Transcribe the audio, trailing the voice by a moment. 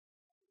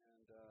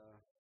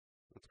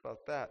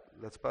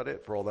That's about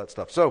it for all that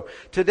stuff. So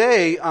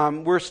today,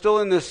 we're still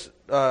in this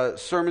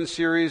sermon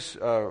series.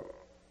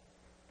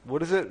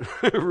 What is it?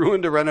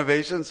 Ruin to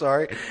Renovation.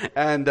 Sorry,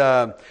 and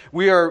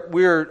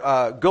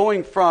we're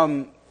going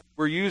from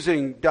we're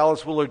using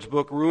Dallas Willard's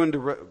book Ruin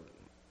to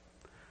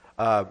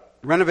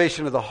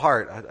Renovation of the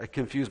Heart. I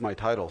confuse my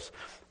titles.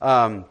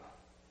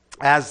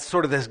 As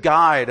sort of this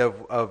guide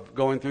of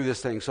going through this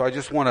thing. So I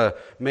just want to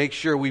make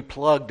sure we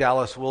plug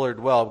Dallas Willard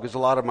well, because a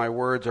lot of my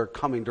words are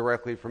coming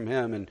directly from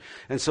him.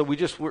 And so we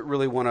just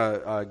really want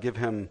to give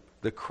him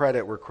the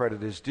credit where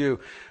credit is due.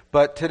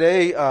 But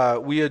today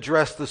we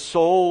address the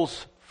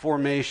soul's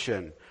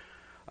formation.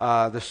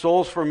 The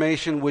soul's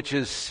formation, which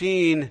is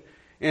seen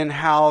in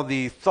how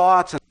the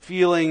thoughts and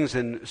feelings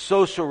and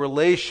social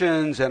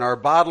relations and our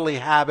bodily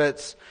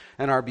habits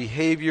and our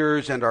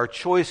behaviors and our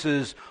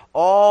choices,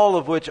 all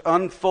of which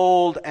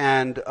unfold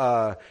and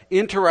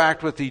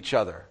interact with each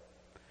other.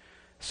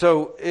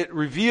 So it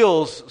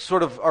reveals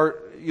sort of our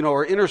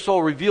inner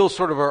soul reveals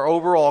sort of our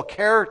overall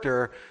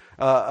character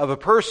of a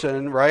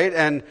person, right?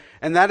 And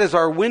that is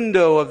our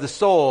window of the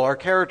soul. Our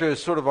character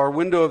is sort of our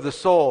window of the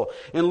soul.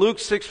 In Luke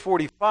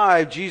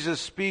 6:45,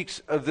 Jesus speaks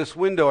of this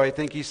window. I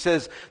think he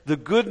says, "The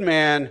good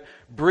man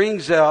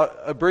brings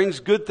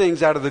good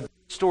things out of the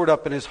stored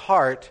up in his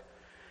heart,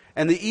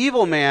 and the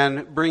evil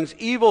man brings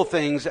evil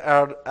things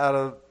out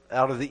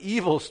of the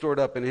evil stored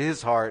up in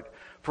his heart.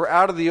 For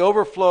out of the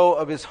overflow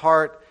of his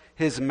heart,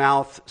 his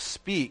mouth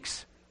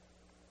speaks."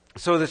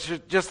 So there's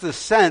just this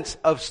sense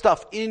of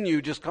stuff in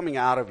you just coming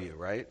out of you,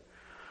 right?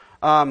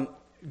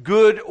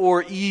 Good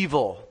or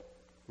evil,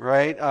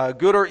 right?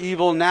 Good or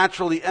evil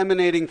naturally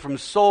emanating from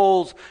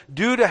souls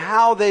due to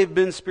how they've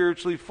been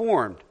spiritually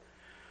formed.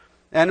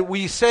 And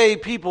we say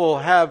people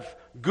have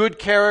good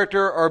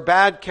character or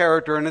bad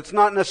character, and it's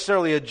not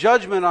necessarily a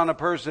judgment on a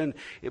person,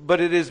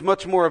 but it is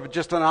much more of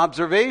just an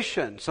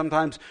observation.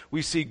 Sometimes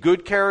we see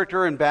good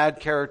character and bad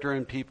character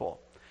in people.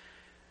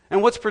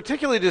 And what's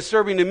particularly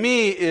disturbing to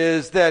me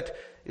is that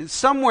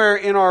somewhere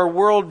in our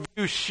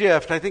worldview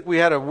shift, I think we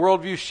had a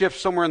worldview shift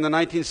somewhere in the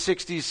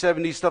 1960s,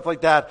 70s, stuff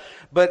like that,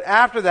 but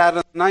after that,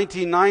 in the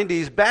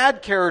 1990s,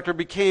 bad character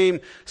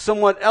became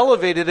somewhat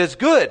elevated as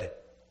good,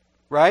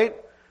 right?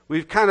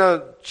 We've kind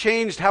of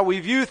changed how we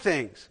view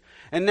things.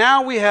 And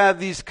now we have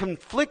these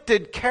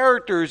conflicted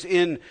characters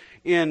in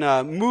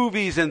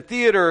movies and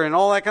theater and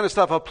all that kind of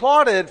stuff,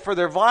 applauded for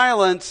their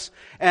violence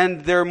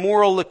and their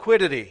moral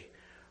liquidity,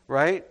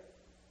 right?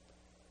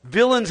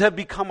 Villains have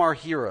become our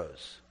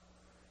heroes.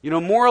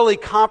 Morally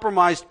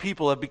compromised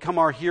people have become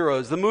our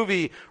heroes. The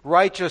movie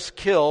Righteous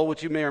Kill,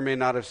 which you may or may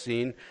not have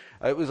seen,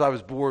 I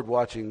was bored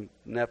watching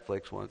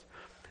Netflix once,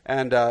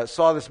 and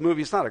saw this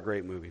movie. It's not a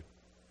great movie.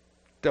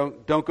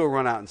 Don't go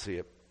run out and see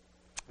it.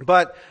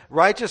 But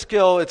Righteous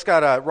Kill, it's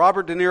got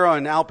Robert De Niro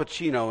and Al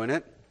Pacino in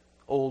it.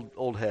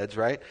 Old heads,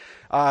 right?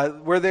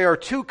 Where they are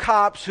two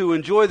cops who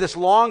enjoy this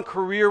long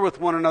career with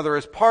one another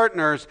as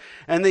partners,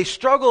 and they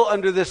struggle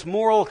under this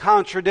moral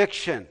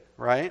contradiction,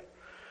 right?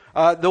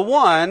 The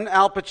one,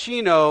 Al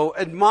Pacino,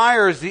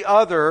 admires the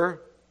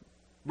other,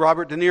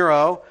 Robert De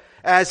Niro,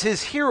 as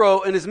his hero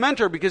and his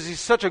mentor because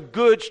he's such a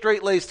good,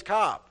 straight-laced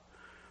cop,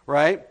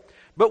 right?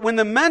 But when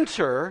the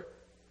mentor,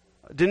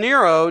 De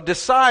Niro,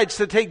 decides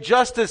to take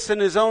justice in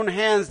his own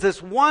hands this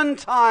one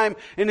time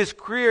in his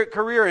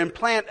career and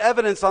plant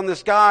evidence on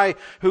this guy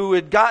who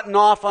had gotten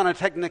off on a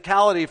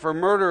technicality for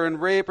murder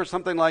and rape or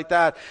something like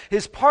that,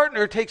 his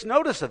partner takes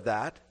notice of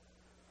that.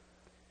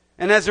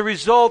 And as a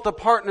result, the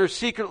partner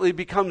secretly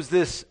becomes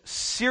this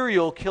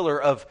serial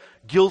killer of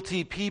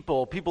guilty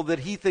people that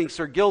he thinks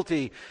are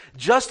guilty,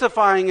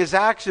 justifying his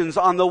actions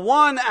on the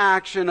one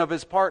action of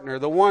his partner,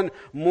 the one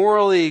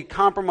morally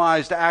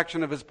compromised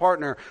action of his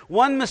partner.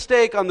 One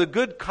mistake on the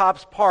good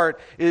cop's part,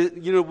 is,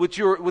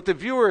 what the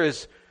viewer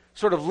is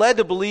sort of led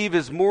to believe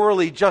is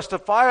morally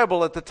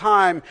justifiable at the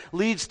time,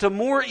 leads to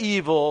more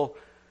evil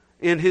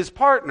in his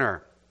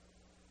partner.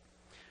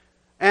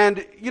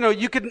 And,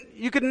 you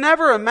could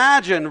never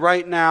imagine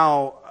right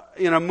now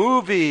in a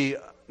movie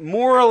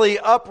morally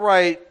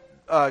upright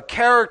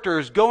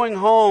characters going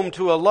home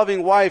to a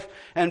loving wife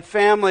and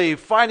family,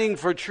 fighting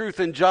for truth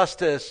and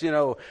justice,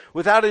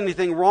 without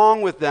anything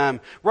wrong with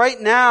them. Right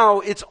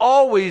now, it's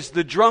always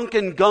the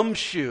drunken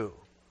gumshoe,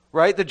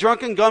 right? The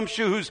drunken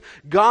gumshoe who's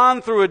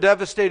gone through a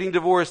devastating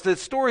divorce. The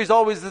story's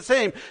always the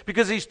same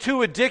because he's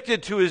too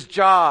addicted to his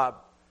job.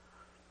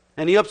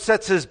 And he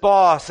upsets his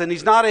boss, and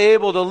he's not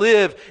able to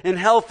live in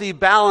healthy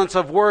balance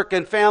of work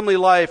and family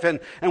life and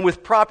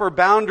with proper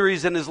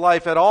boundaries in his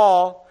life at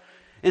all.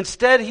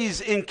 Instead,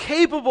 he's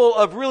incapable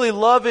of really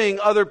loving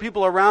other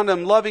people around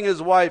him, loving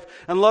his wife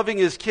and loving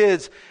his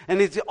kids.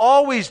 And he's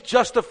always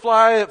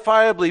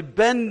justifiably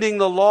bending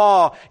the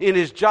law in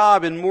his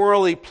job in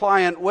morally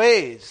pliant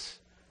ways.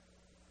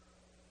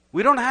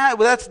 We don't have,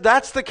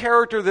 that's the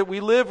character that we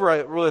live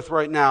with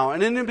right now.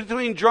 And in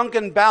between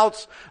drunken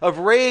bouts of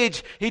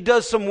rage, he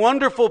does some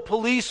wonderful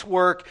police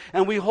work,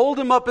 and we hold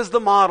him up as the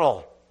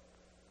model.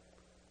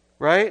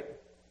 Right?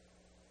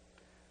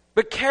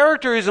 But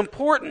character is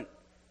important.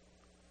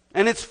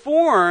 And it's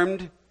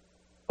formed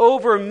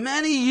over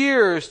many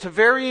years to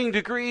varying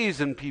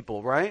degrees in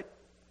people, right?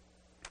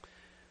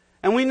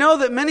 And we know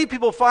that many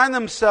people find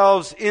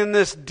themselves in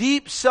this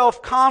deep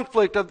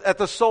self-conflict at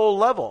the soul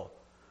level.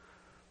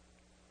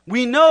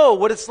 We know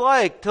what it's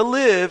like to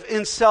live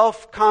in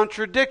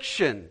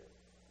self-contradiction.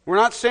 We're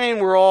not saying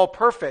we're all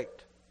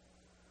perfect.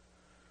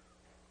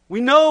 We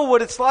know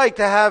what it's like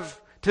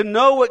to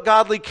know what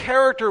godly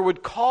character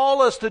would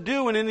call us to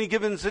do in any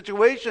given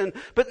situation,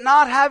 but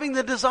not having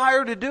the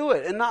desire to do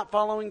it and not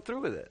following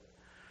through with it.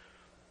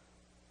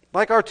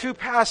 Like our two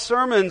past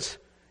sermons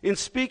in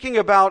speaking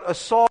about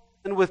assault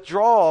and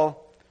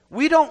withdrawal,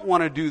 we don't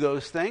want to do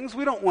those things.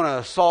 We don't want to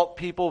assault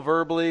people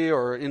verbally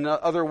or in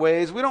other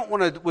ways. We don't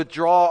want to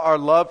withdraw our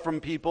love from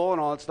people and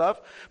all that stuff.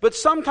 But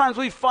sometimes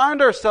we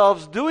find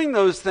ourselves doing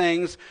those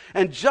things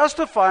and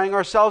justifying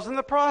ourselves in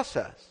the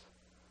process.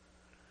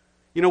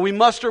 You know, we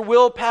muster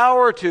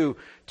willpower to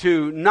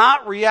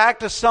not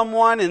react to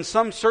someone in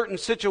some certain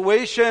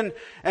situation,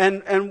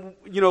 and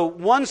you know,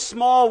 one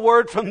small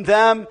word from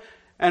them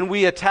and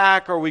we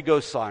attack or we go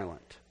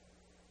silent.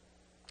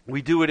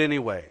 We do it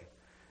anyway.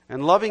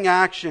 And loving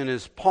action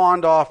is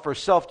pawned off for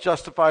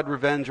self-justified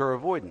revenge or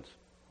avoidance.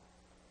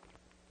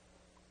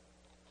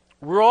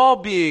 We're all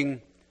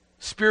being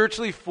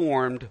spiritually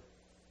formed,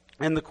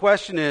 and the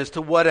question is,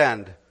 to what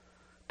end?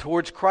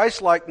 Towards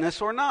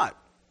Christ-likeness or not?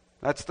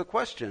 That's the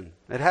question.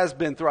 It has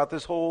been throughout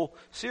this whole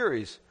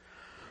series.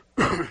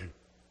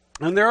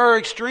 And there are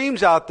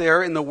extremes out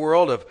there in the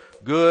world of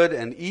good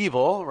and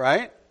evil,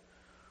 right?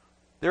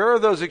 There are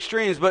those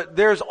extremes, but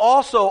there's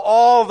also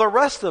all the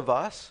rest of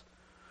us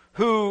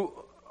who,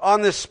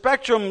 on this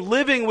spectrum,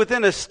 living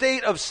within a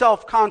state of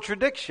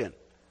self-contradiction,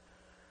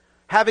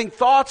 having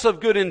thoughts of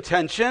good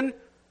intention,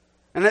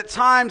 and at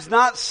times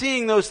not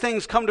seeing those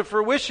things come to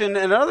fruition,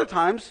 and at other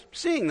times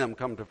seeing them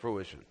come to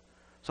fruition.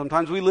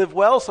 Sometimes we live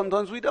well,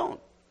 sometimes we don't.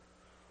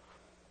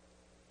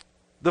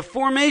 The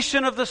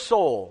formation of the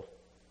soul,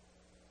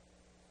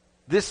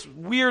 this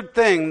weird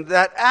thing,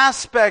 that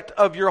aspect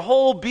of your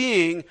whole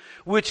being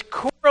which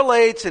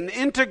correlates and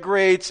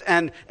integrates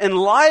and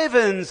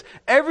enlivens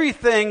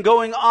everything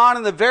going on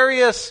in the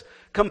various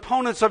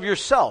components of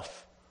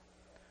yourself.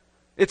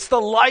 It's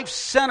the life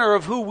center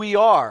of who we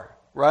are,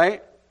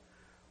 right?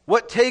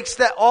 What takes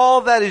that,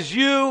 all that is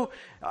you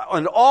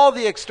and all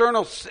the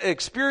external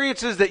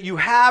experiences that you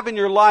have in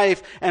your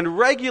life and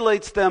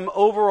regulates them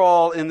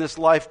overall in this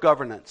life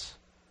governance,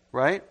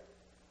 right?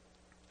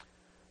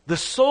 The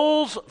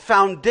soul's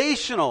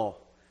foundational,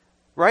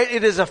 right?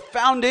 It is a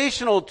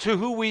foundational to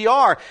who we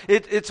are.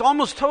 It's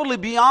almost totally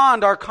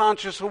beyond our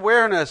conscious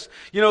awareness.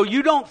 You know,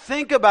 you don't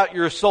think about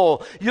your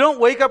soul. You don't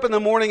wake up in the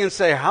morning and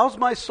say, how's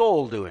my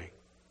soul doing?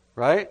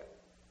 Right?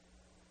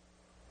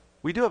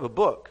 We do have a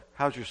book,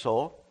 How's Your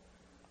Soul?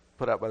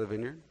 Put out by the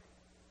Vineyard.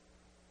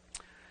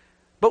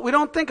 But we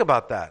don't think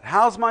about that.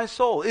 How's my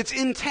soul? It's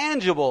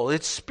intangible.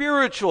 It's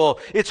spiritual.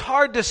 It's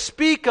hard to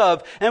speak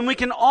of. And we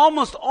can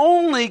almost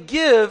only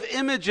give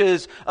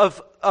images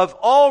of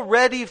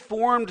already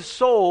formed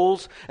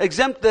souls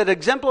that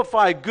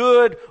exemplify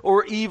good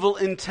or evil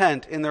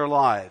intent in their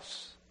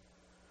lives.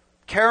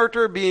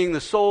 Character being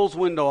the soul's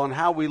window on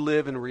how we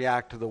live and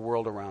react to the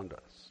world around us.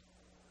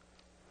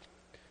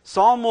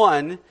 Psalm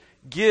 1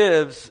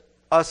 gives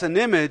us an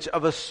image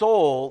of a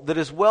soul that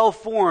is well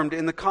formed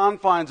in the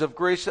confines of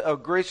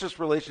gracious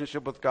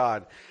relationship with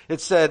God.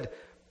 It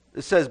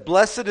says,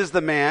 blessed is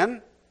the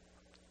man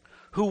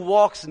who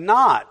walks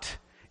not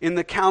in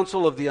the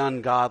counsel of the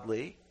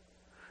ungodly,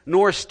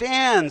 nor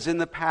stands in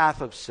the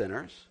path of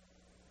sinners,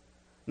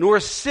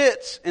 nor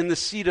sits in the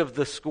seat of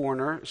the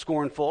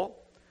scornful,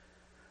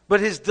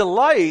 but his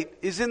delight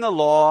is in the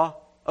law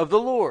of the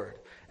Lord.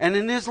 And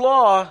in his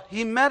law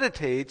he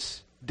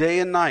meditates day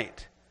and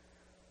night.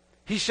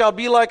 He shall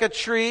be like a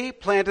tree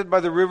planted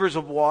by the rivers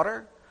of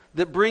water,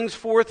 that brings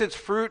forth its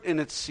fruit in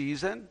its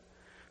season,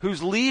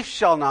 whose leaf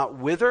shall not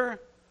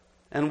wither,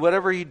 and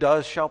whatever he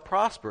does shall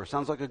prosper.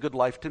 Sounds like a good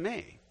life to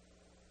me.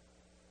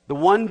 The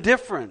one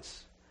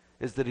difference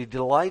is that he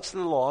delights in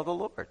the law of the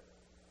Lord.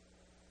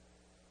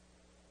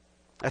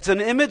 That's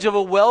an image of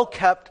a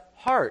well-kept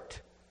heart.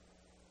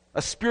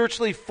 A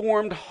spiritually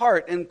formed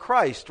heart in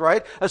Christ,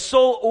 right? A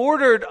soul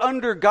ordered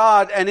under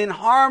God and in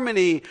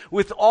harmony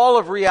with all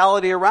of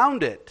reality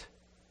around it.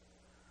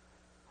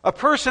 A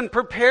person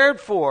prepared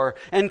for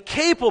and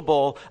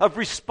capable of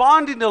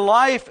responding to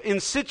life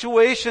in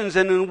situations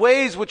and in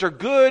ways which are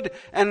good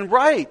and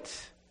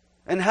right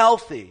and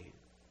healthy.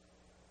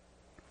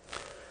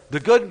 The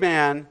good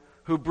man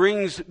who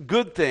brings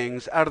good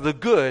things out of the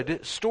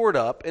good stored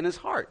up in his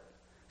heart.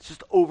 It's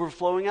just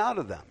overflowing out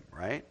of them,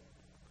 right?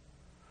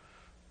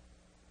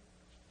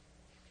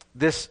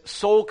 This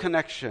soul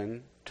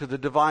connection to the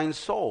divine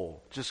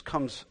soul just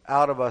comes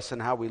out of us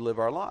in how we live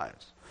our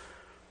lives.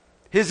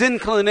 His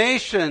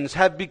inclinations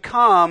have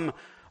become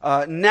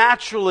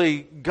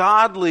naturally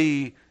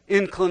godly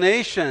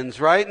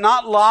inclinations, right?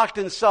 Not locked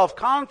in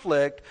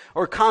self-conflict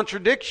or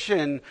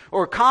contradiction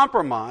or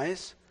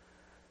compromise,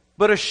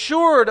 but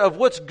assured of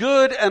what's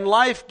good and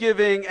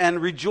life-giving and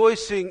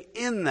rejoicing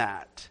in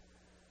that.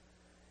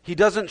 He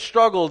doesn't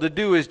struggle to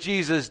do as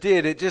Jesus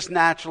did. It just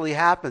naturally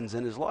happens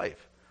in his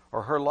life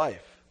or her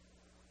life.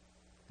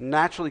 It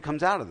naturally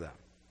comes out of them.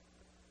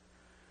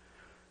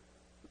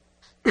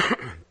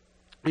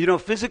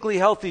 Physically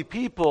healthy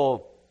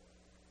people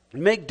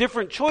make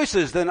different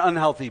choices than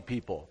unhealthy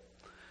people.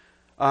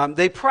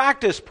 They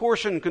practice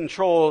portion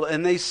control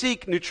and they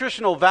seek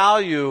nutritional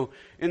value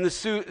in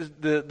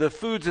the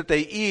foods that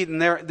they eat,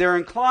 and they're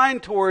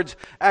inclined towards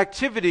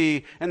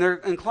activity and they're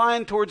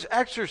inclined towards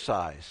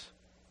exercise.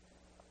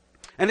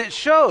 And it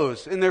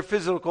shows in their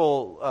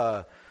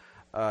physical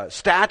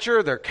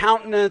stature, their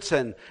countenance,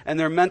 and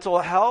their mental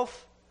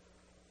health.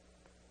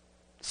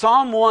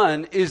 Psalm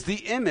 1 is the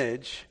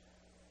image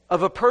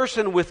of a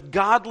person with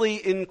godly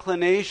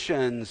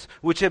inclinations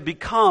which have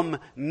become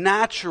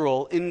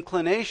natural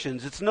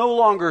inclinations. It's no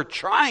longer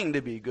trying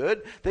to be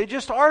good, they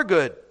just are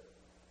good.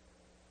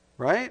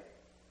 Right?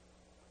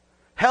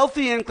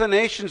 Healthy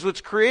inclinations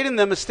which create in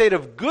them a state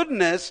of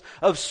goodness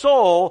of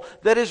soul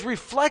that is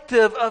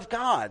reflective of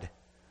God.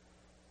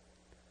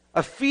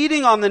 A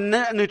feeding on the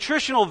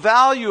nutritional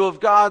value of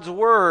God's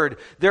Word,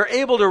 they're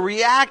able to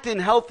react in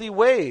healthy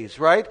ways,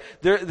 right?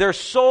 Their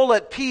soul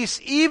at peace,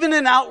 even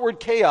in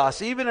outward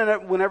chaos, even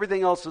when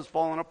everything else is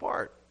falling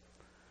apart.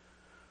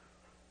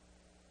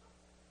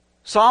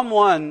 Psalm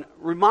 1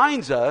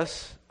 reminds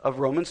us of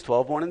Romans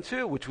 12, 1 and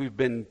 2, which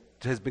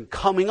has been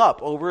coming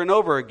up over and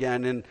over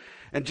again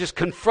and just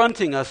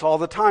confronting us all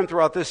the time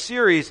throughout this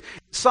series.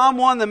 Psalm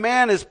 1, the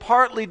man is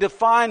partly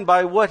defined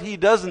by what he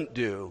doesn't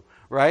do.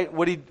 Right?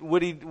 What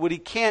he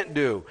can't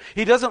do.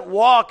 He doesn't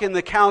walk in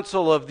the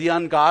counsel of the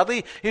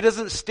ungodly. He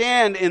doesn't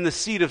stand in the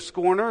seat of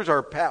scorners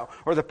or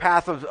the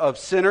path of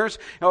sinners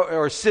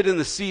or sit in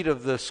the seat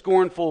of the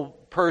scornful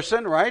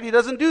person, right? He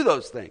doesn't do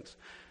those things.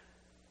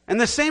 And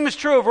the same is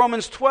true of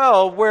Romans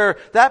 12, where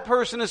that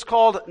person is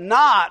called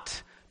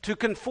not to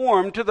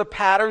conform to the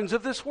patterns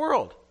of this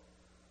world.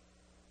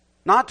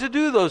 Not to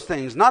do those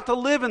things, not to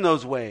live in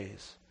those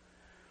ways.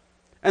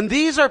 And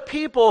these are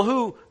people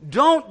who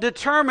don't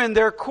determine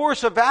their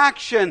course of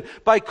action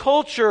by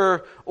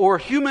culture or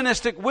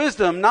humanistic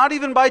wisdom, not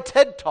even by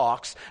TED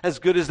Talks, as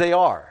good as they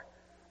are.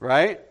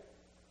 Right?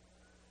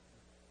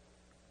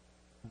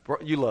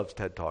 You love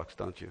TED Talks,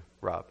 don't you,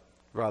 Rob?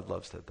 Rod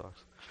loves TED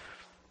Talks.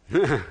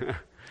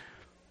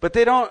 But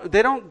they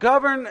don't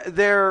govern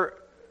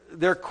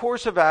their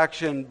course of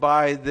action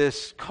by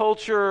this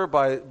culture,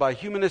 by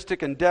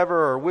humanistic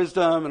endeavor or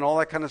wisdom and all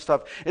that kind of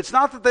stuff. It's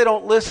not that they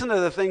don't listen to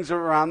the things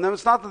around them.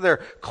 It's not that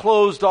they're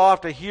closed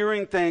off to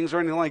hearing things or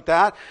anything like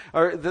that.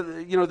 Or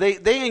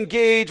they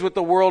engage with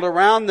the world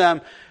around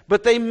them,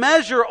 but they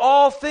measure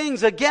all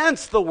things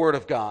against the Word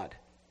of God.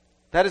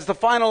 That is the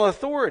final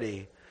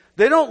authority.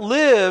 They don't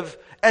live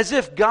as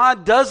if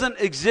God doesn't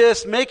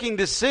exist, making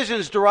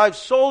decisions derived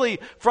solely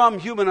from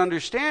human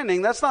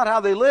understanding. That's not how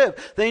they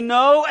live. They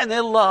know and they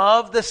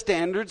love the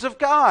standards of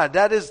God.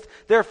 That is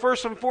their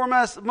first and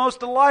foremost most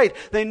delight.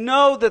 They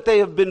know that they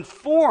have been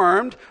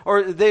formed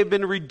or they've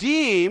been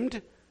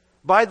redeemed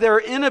by their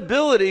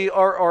inability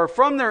or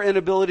from their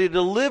inability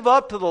to live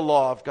up to the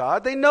law of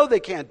God. They know they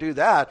can't do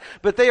that,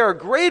 but they are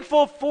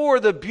grateful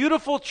for the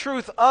beautiful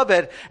truth of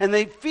it, and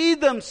they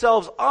feed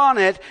themselves on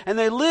it, and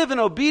they live in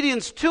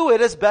obedience to it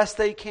as best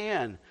they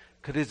can.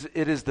 Because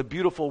it is the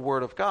beautiful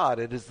Word of God.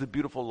 It is the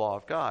beautiful law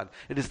of God.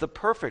 It is the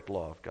perfect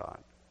law of God.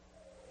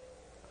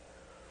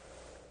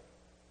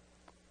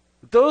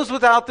 Those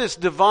without this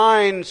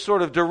divine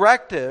sort of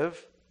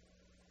directive,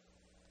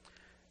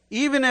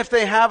 even if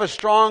they have a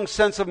strong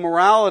sense of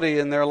morality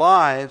in their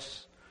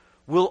lives,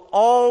 will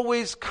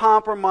always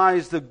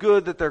compromise the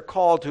good that they're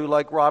called to,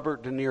 like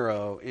Robert De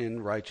Niro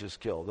in Righteous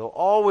Kill. They'll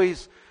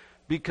always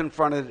be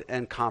confronted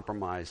and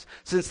compromised,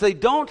 since they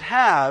don't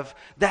have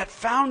that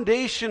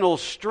foundational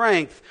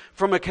strength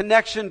from a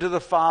connection to the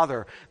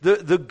Father.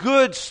 The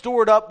good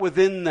stored up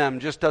within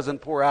them just doesn't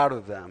pour out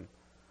of them.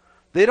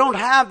 They don't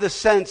have the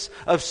sense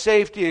of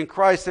safety in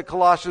Christ that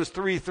Colossians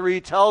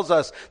 3:3 tells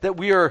us, that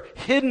we are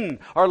hidden,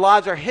 our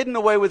lives are hidden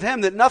away with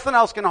Him, that nothing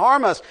else can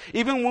harm us,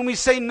 even when we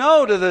say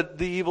no to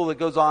the evil that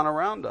goes on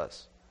around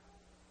us.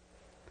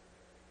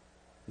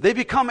 They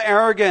become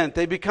arrogant,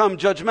 they become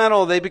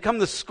judgmental, they become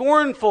the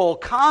scornful,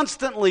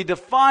 constantly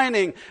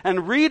defining and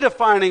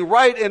redefining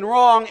right and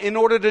wrong in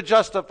order to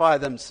justify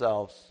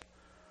themselves.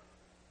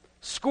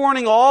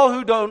 Scorning all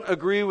who don't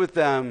agree with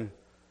them,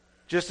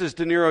 just as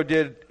De Niro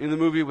did in the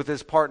movie with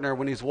his partner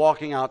when he's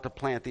walking out to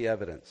plant the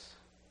evidence.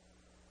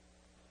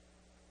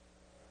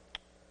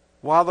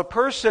 While the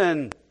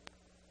person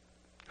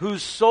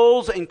whose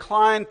soul's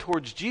inclined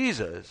towards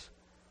Jesus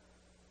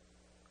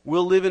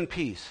will live in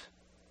peace,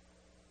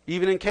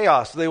 even in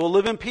chaos. They will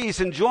live in peace,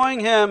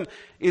 enjoying Him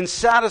in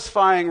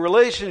satisfying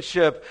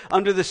relationship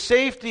under the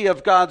safety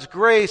of God's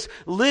grace,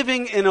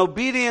 living in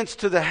obedience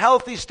to the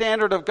healthy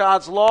standard of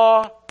God's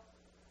law.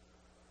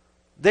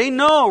 They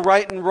know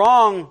right and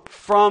wrong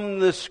from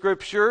the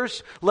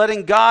Scriptures,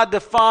 letting God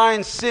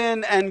define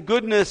sin and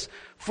goodness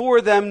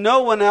for them,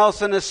 no one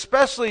else, and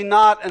especially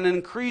not an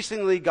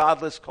increasingly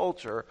godless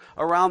culture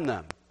around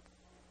them.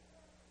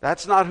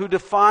 That's not who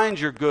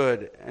defines your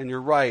good and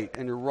your right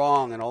and your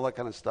wrong and all that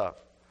kind of stuff.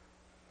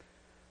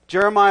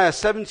 Jeremiah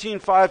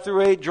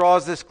 17:5-8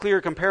 draws this clear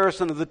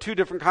comparison of the two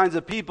different kinds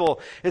of people.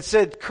 It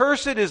said,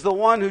 "Cursed is the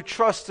one who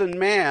trusts in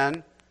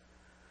man,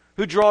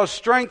 who draws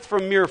strength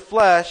from mere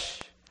flesh,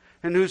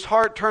 and whose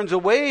heart turns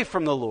away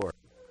from the Lord.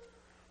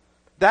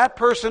 That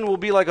person will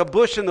be like a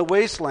bush in the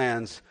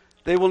wastelands.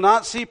 They will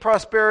not see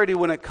prosperity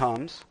when it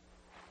comes.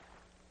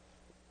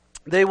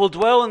 They will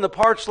dwell in the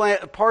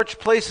parched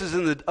places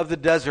of the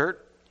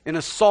desert, in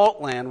a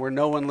salt land where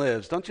no one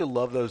lives." Don't you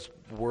love those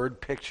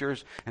word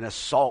pictures? In a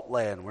salt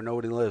land where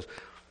nobody lives.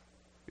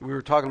 We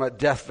were talking about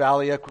Death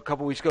Valley a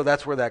couple weeks ago.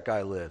 That's where that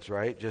guy lives,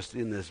 right? Just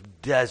in this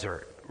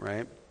desert,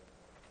 right?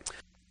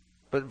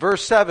 But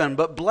verse 7,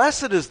 "But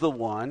blessed is the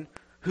one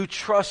who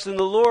trusts in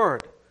the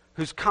Lord,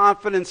 whose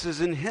confidence is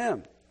in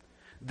Him.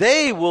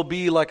 They will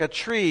be like a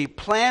tree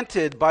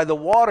planted by the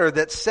water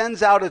that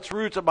sends out its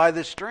roots by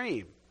the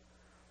stream."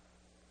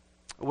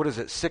 What is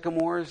it,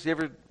 sycamores? You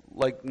ever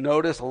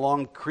notice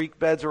along creek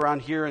beds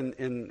around here in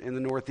the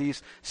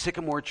Northeast,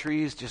 sycamore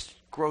trees just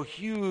grow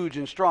huge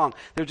and strong.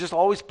 They're just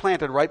always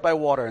planted right by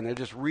water, and they're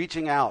just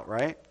reaching out,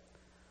 right?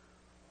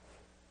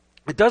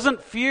 It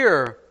doesn't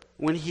fear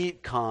when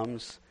heat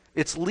comes.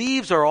 Its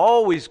leaves are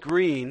always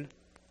green.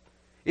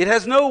 It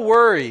has no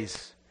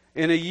worries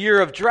in a year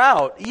of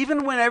drought.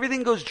 Even when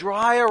everything goes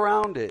dry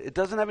around it, it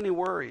doesn't have any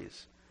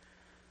worries.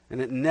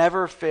 And it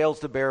never fails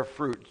to bear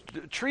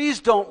fruit. Trees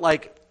don't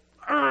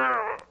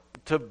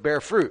to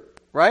bear fruit,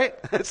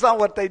 right? That's not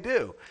what they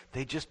do.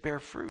 They just bear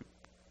fruit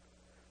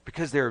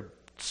because they're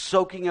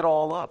soaking it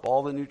all up,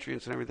 all the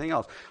nutrients and everything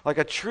else. Like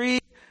a tree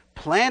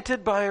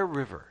planted by a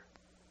river,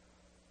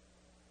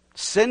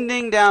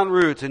 sending down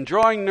roots and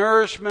drawing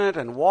nourishment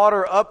and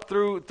water up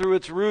through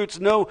its roots.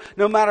 No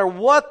matter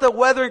what the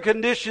weather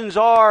conditions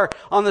are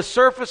on the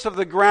surface of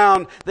the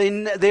ground,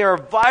 they are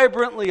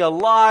vibrantly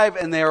alive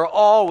and they are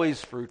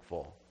always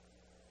fruitful.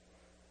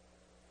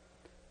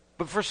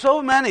 But for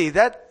so many,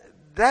 that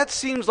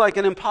seems like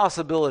an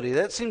impossibility.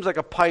 That seems like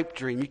a pipe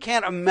dream. You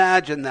can't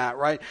imagine that,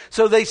 right?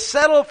 So they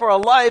settle for a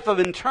life of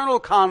internal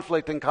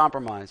conflict and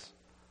compromise.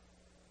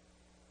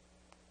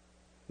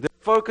 Their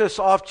focus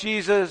off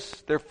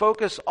Jesus, their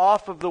focus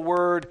off of the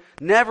Word,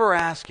 never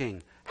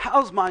asking,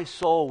 "How's my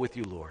soul with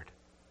you, Lord?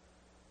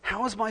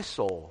 How is my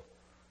soul?"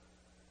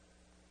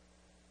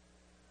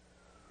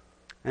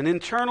 And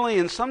internally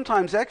and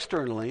sometimes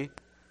externally,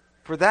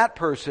 for that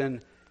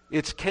person,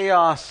 it's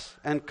chaos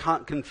and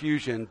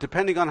confusion,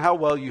 depending on how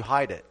well you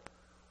hide it.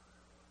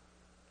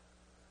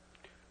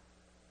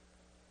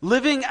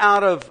 Living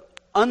out of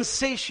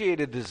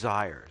unsatiated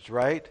desires,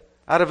 right?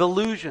 Out of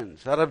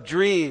illusions, out of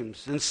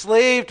dreams,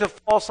 enslaved to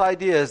false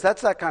ideas.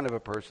 That's that kind of a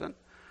person.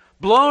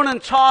 Blown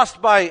and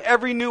tossed by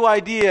every new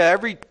idea,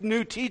 every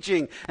new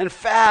teaching and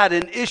fad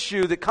and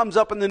issue that comes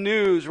up in the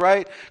news,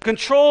 right?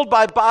 Controlled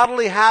by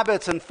bodily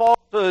habits and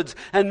falsehoods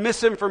and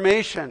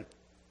misinformation.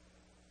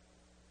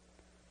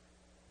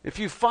 If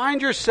you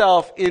find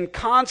yourself in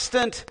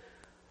constant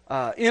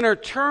inner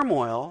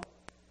turmoil,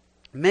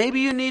 maybe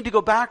you need to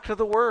go back to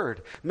the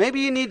Word. Maybe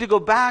you need to go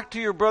back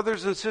to your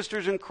brothers and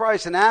sisters in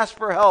Christ and ask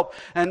for help.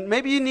 And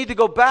maybe you need to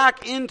go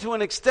back into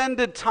an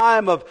extended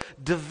time of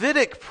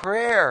Davidic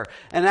prayer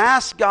and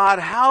ask God,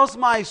 "How's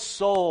my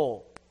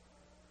soul?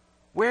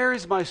 Where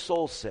is my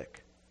soul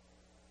sick?"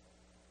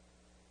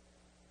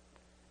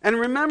 And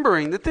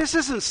remembering that this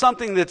isn't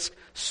something that's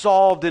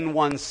solved in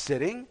one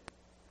sitting.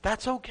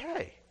 That's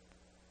okay.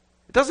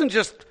 It doesn't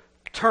just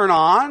turn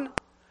on.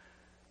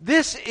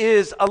 This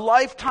is a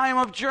lifetime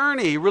of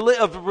journey,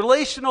 of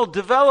relational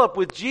develop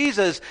with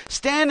Jesus,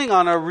 standing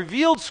on a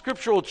revealed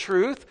scriptural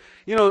truth,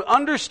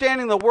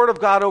 understanding the Word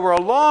of God over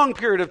a long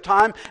period of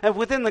time and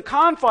within the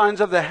confines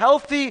of the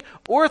healthy,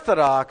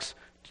 orthodox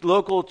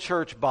local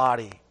church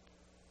body,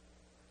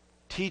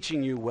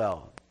 teaching you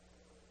well.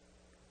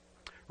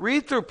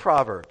 Read through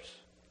Proverbs,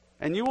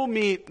 and you will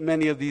meet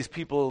many of these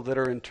people that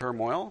are in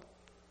turmoil.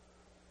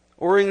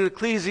 Or in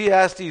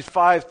Ecclesiastes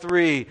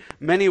 5:3,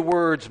 many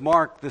words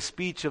mark the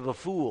speech of a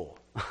fool.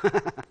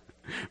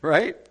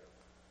 Right?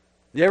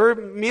 You ever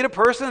meet a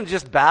person who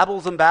just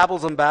babbles and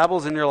babbles and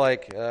babbles, and you're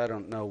like, "I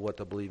don't know what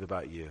to believe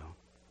about you."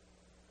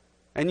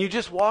 And you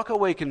just walk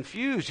away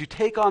confused. You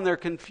take on their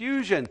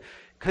confusion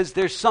because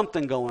there's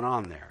something going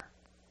on there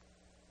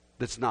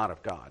that's not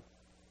of God.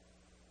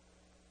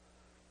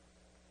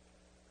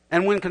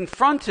 And when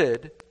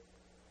confronted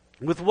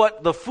with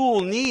what the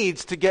fool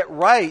needs to get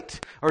right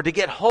or to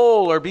get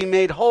whole or be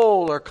made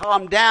whole or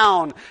calm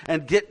down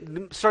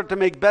and start to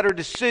make better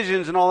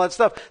decisions and all that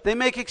stuff, they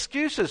make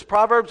excuses.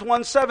 Proverbs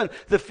 1:7,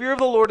 "The fear of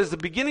the Lord is the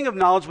beginning of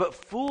knowledge, but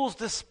fools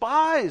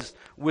despise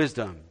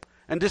wisdom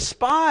and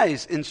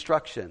despise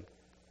instruction."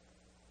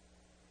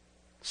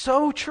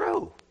 So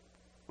true.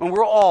 And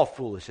we're all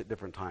foolish at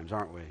different times,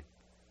 aren't we?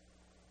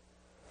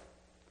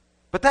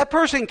 But that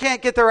person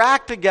can't get their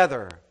act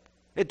together.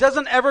 It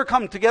doesn't ever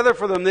come together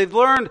for them. They've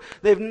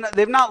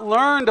not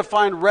learned to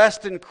find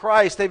rest in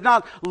Christ. They've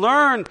not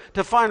learned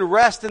to find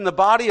rest in the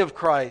body of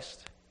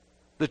Christ,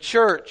 the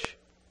church.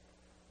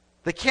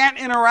 They can't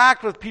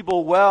interact with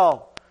people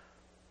well.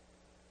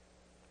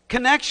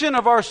 Connection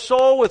of our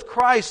soul with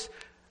Christ,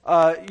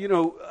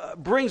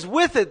 brings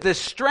with it this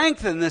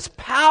strength and this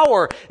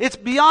power. It's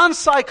beyond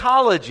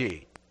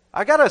psychology.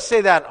 I got to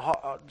say that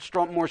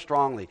more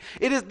strongly.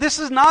 This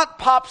is not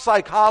pop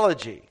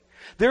psychology.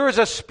 There is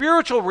a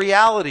spiritual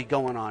reality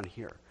going on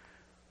here.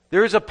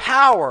 There is a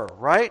power,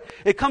 right?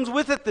 It comes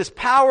with it this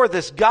power,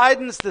 this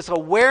guidance, this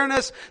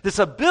awareness, this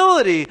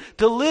ability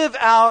to live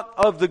out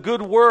of the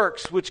good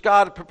works which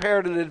God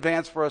prepared in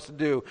advance for us to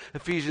do.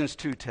 Ephesians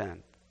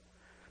 2:10.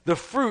 The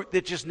fruit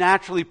that just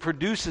naturally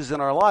produces in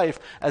our life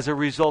as a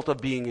result of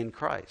being in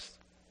Christ.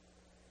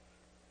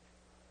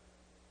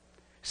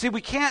 See, we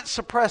can't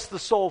suppress the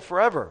soul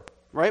forever,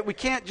 right? We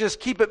can't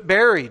just keep it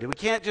buried. We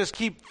can't just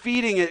keep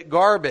feeding it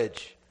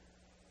garbage.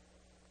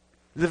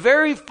 The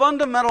very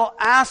fundamental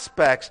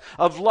aspects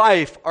of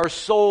life are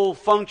soul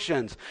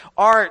functions.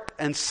 Art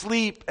and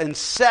sleep and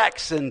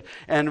sex and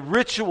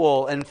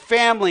ritual and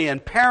family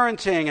and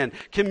parenting and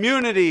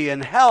community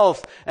and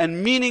health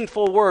and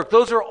meaningful work.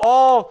 Those are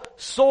all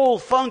soul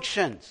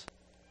functions.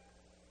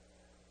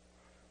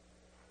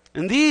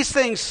 And these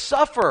things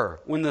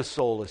suffer when the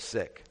soul is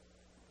sick.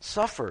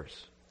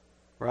 Suffers,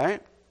 right?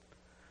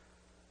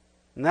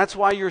 And that's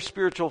why your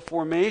spiritual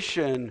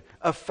formation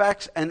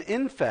affects and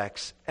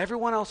infects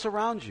everyone else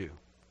around you.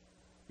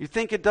 You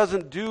think it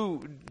doesn't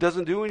do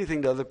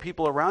anything to other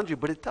people around you,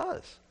 but it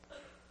does.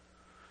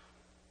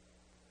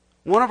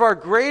 One of our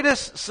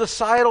greatest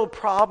societal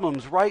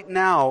problems right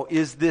now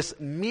is this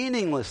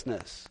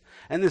meaninglessness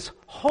and this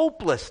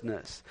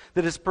hopelessness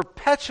that is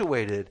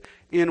perpetuated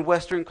in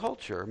Western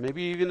culture,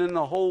 maybe even in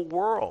the whole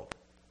world.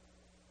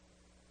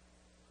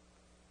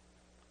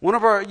 One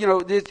of our,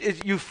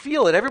 you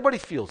feel it. Everybody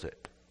feels it.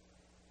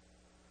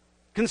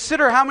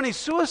 Consider how many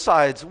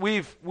suicides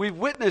we've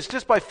witnessed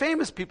just by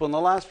famous people in the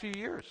last few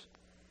years.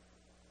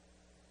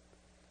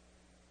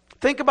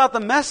 Think about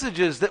the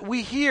messages that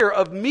we hear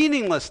of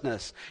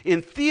meaninglessness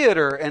in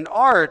theater and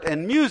art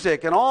and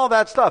music and all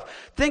that stuff.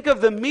 Think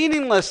of the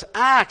meaningless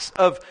acts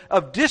of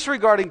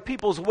disregarding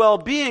people's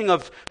well-being,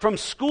 from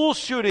school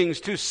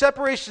shootings to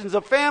separations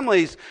of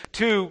families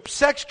to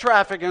sex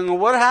trafficking or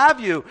what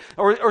have you,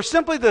 or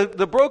simply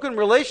the broken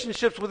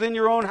relationships within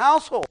your own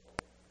household.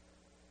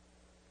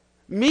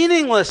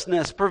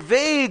 Meaninglessness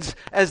pervades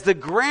as the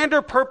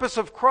grander purpose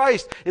of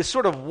Christ is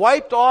sort of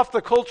wiped off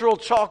the cultural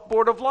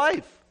chalkboard of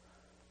life.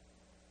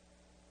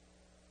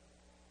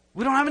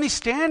 We don't have any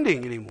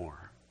standing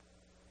anymore.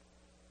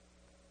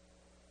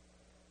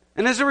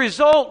 And as a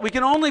result, we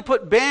can only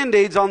put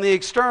Band-Aids on the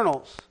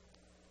externals.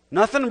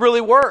 Nothing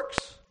really works.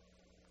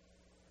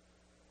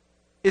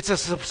 It's a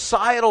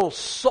societal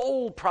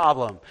soul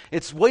problem.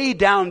 It's way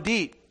down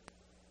deep.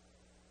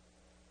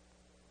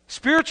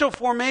 Spiritual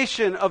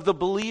formation of the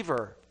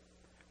believer,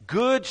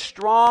 good,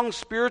 strong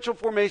spiritual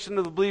formation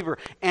of the believer,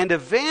 and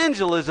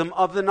evangelism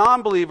of the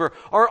non-believer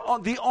are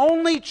the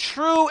only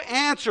true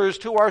answers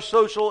to our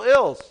social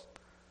ills.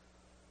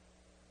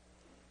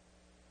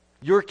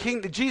 Your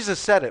kingdom, Jesus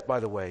said it, by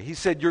the way. He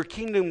said, your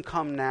kingdom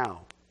come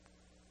now.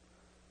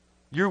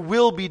 Your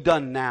will be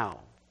done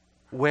now.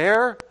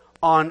 Where?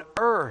 On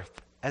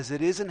earth as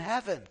it is in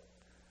heaven.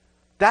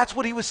 That's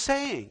what he was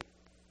saying.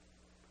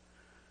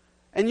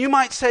 And you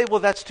might say, well,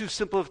 that's too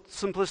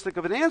simplistic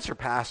of an answer,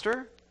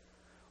 Pastor.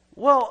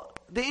 Well,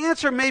 the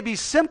answer may be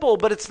simple,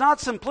 but it's not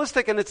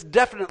simplistic, and it's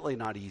definitely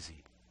not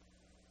easy.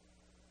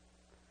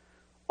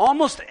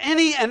 Almost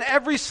any and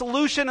every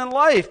solution in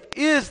life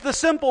is the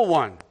simple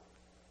one,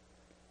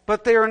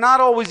 but they are not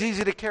always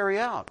easy to carry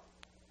out.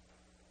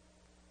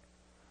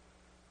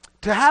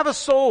 To have a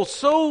soul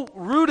so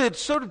rooted,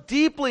 so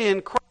deeply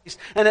in Christ,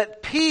 and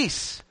at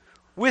peace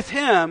with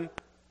Him,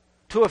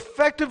 to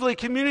effectively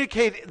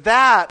communicate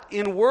that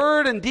in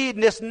word and deed,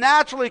 and this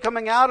naturally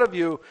coming out of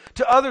you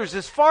to others,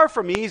 is far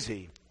from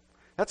easy.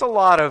 That's a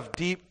lot of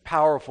deep,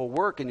 powerful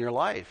work in your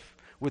life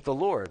with the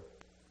Lord.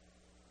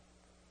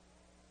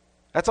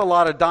 That's a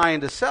lot of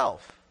dying to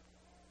self.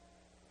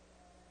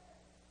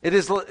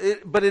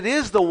 But it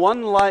is the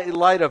one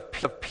light of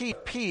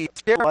peace,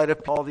 light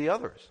of all the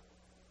others.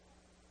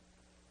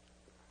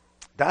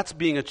 That's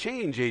being a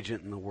change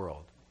agent in the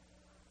world.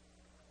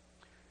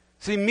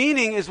 See,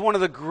 meaning is one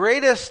of the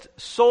greatest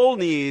soul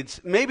needs,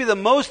 maybe the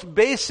most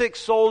basic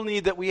soul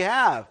need that we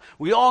have.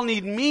 We all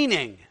need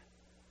meaning.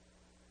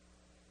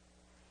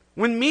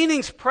 When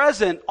meaning's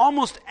present,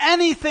 almost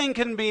anything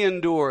can be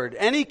endured.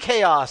 Any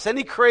chaos,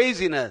 any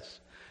craziness,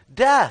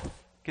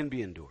 death can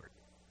be endured.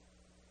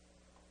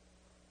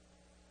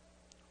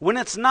 When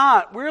it's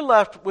not, we're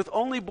left with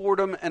only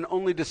boredom and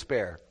only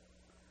despair.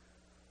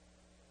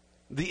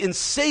 The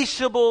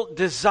insatiable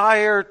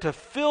desire to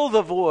fill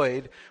the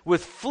void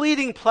with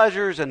fleeting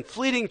pleasures and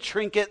fleeting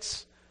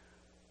trinkets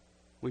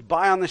we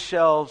buy on the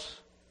shelves.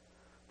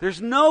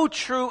 There's no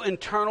true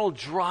internal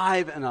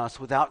drive in us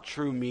without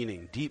true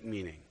meaning, deep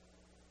meaning.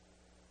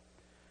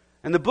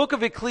 And the book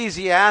of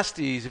Ecclesiastes,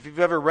 if you've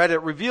ever read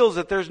it, reveals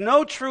that there's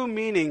no true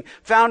meaning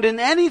found in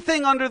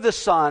anything under the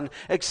sun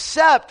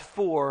except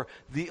for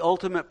the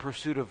ultimate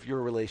pursuit of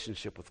your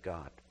relationship with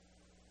God.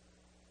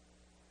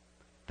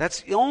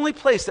 That's the only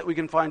place that we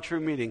can find true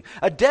meaning.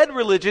 A dead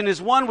religion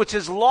is one which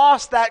has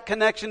lost that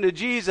connection to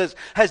Jesus,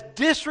 has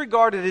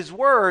disregarded his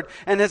word,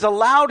 and has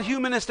allowed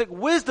humanistic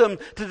wisdom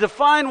to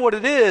define what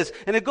it is.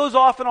 And it goes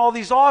off in all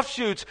these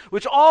offshoots,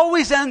 which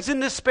always ends in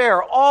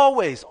despair.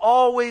 Always,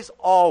 always,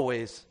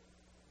 always.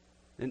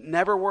 It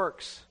never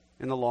works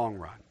in the long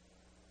run.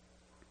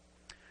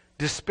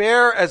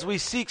 Despair as we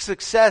seek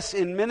success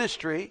in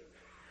ministry,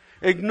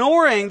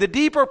 ignoring the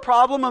deeper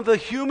problem of the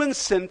human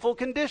sinful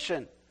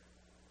condition.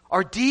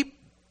 Our deep,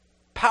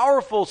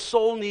 powerful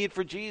soul need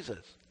for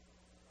Jesus.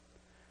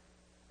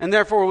 And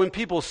therefore, when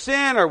people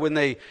sin or when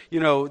they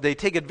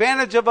take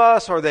advantage of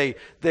us or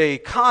they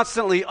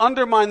constantly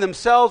undermine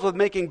themselves with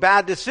making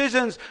bad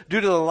decisions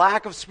due to the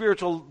lack of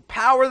spiritual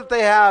power that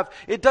they have,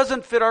 it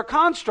doesn't fit our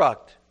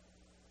construct.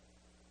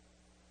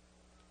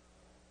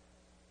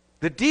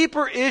 The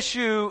deeper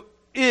issue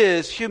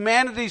is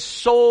humanity's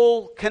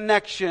soul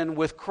connection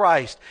with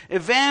Christ.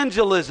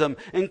 Evangelism,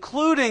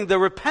 including the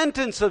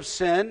repentance of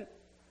sin,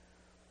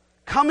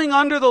 coming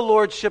under the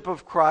lordship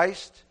of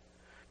Christ,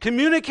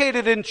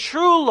 communicated in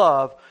true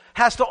love,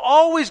 has to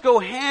always go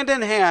hand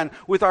in hand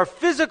with our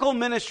physical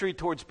ministry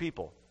towards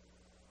people.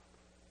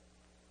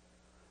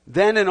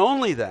 Then and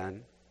only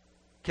then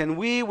can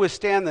we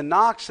withstand the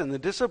knocks and the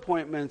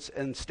disappointments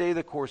and stay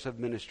the course of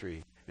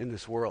ministry in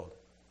this world.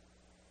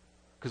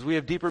 Because we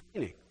have deeper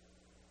meaning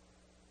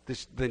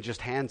than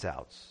just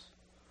handouts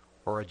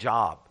or a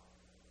job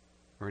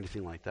or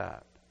anything like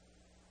that.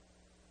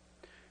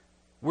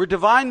 Where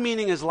divine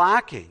meaning is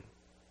lacking,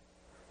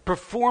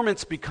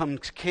 performance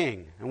becomes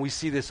king. And we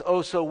see this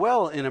oh so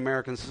well in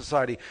American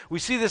society. We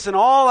see this in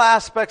all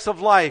aspects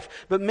of life,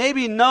 but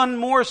maybe none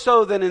more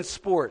so than in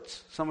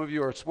sports. Some of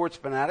you are sports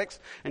fanatics,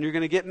 and you're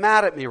going to get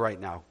mad at me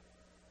right now.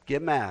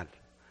 Get mad.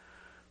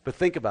 But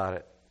think about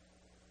it.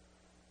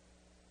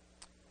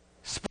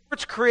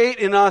 Sports create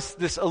in us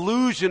this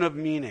illusion of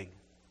meaning.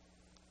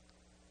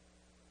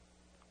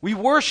 We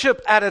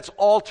worship at its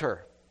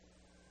altar.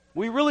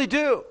 We really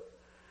do.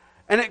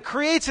 And it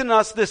creates in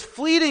us this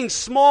fleeting,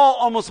 small,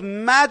 almost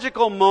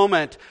magical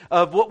moment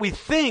of what we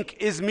think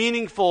is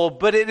meaningful,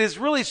 but it is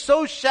really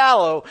so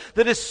shallow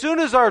that as soon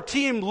as our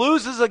team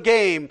loses a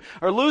game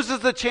or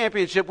loses the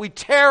championship, we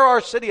tear our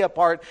city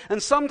apart,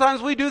 and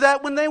sometimes we do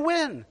that when they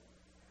win.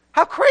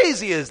 How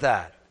crazy is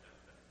that?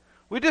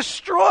 We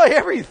destroy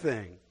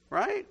everything,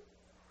 right?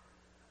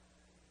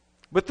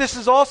 But this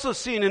is also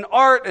seen in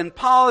art and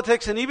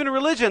politics and even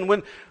religion.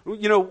 When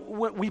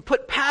we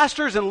put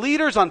pastors and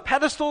leaders on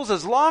pedestals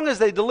as long as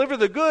they deliver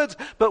the goods,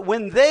 but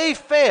when they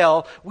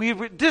fail, we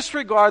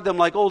disregard them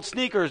like old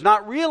sneakers,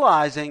 not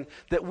realizing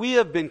that we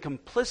have been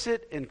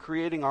complicit in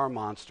creating our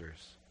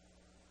monsters.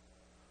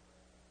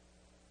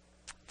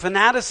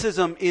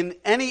 Fanaticism in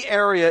any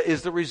area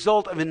is the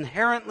result of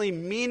inherently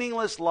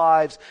meaningless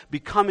lives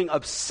becoming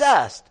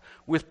obsessed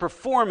with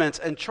performance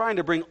and trying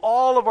to bring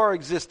all of our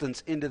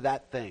existence into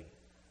that thing.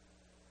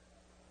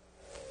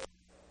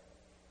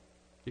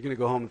 You're going to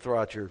go home and throw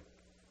out your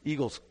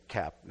Eagles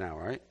cap now,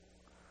 right?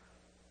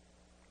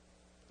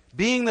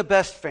 Being the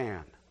best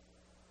fan,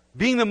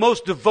 being the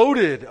most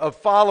devoted of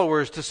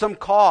followers to some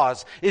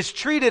cause is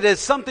treated as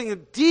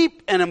something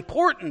deep and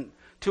important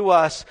to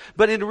us,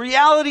 but in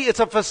reality it's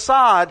a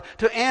facade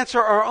to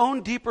answer our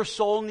own deeper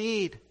soul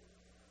need.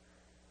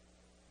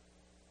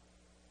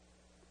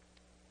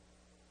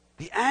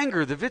 The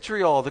anger, the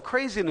vitriol, the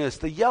craziness,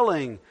 the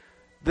yelling,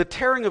 the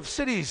tearing of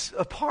cities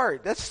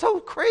apart, that's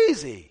so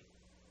crazy.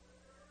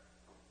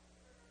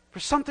 For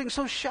something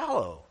so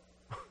shallow.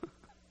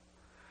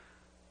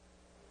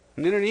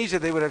 In Indonesia,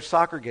 they would have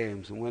soccer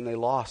games, and when they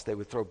lost, they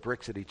would throw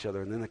bricks at each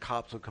other, and then the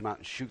cops would come out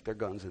and shoot their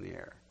guns in the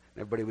air.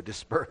 And everybody would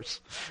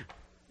disperse.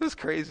 It was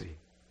crazy.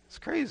 It's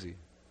crazy.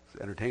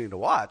 It's entertaining to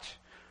watch,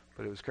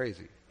 but it was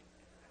crazy.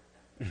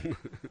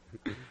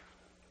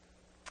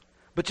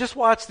 But just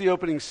watch the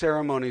opening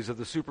ceremonies of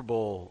the Super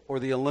Bowl or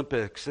the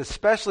Olympics,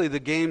 especially the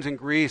games in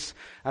Greece.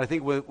 And I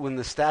think when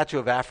the statue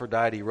of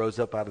Aphrodite rose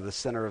up out of the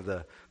center of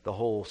the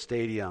whole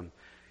stadium,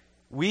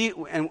 we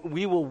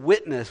will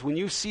witness, when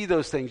you see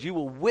those things, you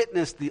will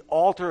witness the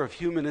altar of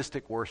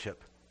humanistic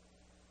worship.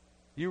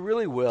 You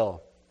really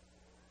will.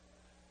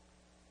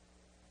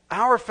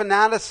 Our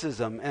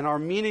fanaticism and our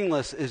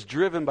meaningless is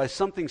driven by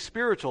something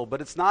spiritual, but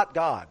it's not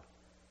God.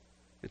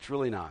 It's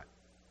really not.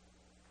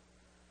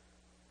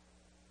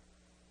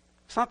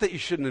 It's not that you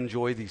shouldn't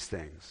enjoy these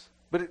things,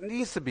 but it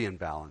needs to be in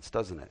balance,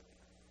 doesn't it?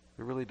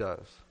 It really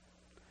does.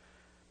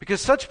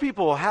 Because such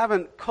people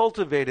haven't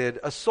cultivated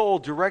a soul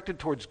directed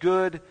towards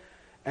good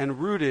and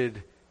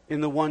rooted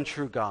in the one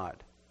true God.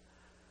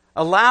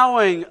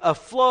 Allowing a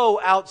flow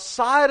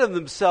outside of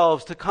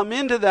themselves to come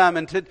into them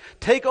and to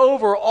take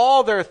over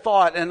all their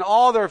thought and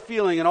all their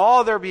feeling and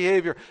all their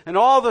behavior and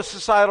all the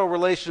societal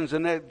relations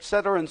and et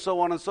cetera and so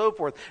on and so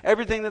forth.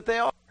 Everything that they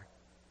are.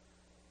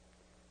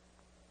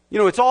 You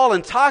know, it's all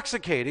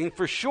intoxicating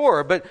for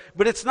sure, but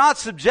it's not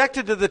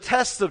subjected to the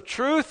tests of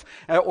truth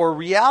or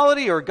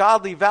reality or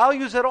godly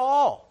values at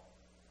all.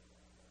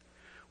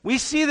 We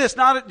see this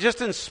not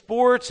just in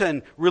sports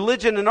and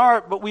religion and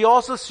art, but we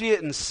also see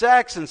it in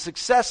sex and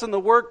success in the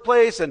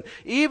workplace, and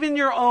even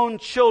your own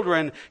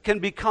children can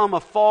become a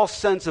false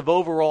sense of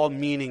overall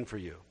meaning for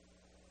you.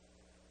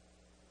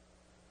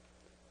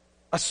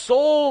 A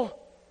soul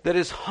that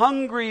is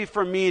hungry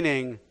for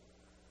meaning,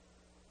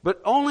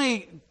 but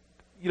only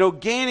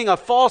gaining a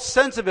false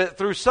sense of it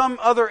through some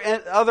other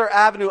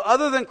avenue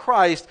other than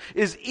Christ,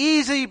 is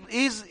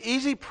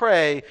easy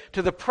prey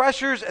to the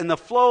pressures and the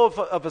flow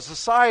of a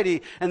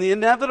society and the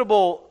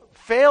inevitable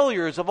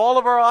failures of all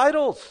of our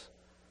idols.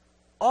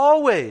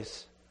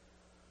 Always.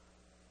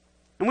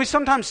 And we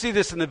sometimes see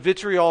this in the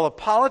vitriol of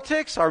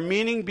politics, our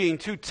meaning being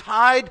too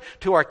tied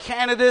to our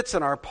candidates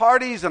and our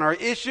parties and our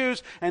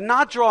issues, and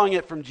not drawing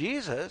it from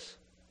Jesus.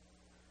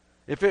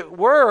 If it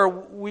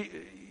were,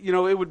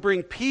 it would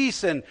bring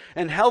peace and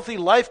healthy,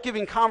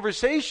 life-giving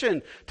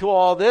conversation to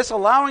all this,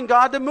 allowing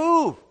God to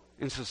move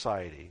in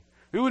society.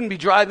 We wouldn't be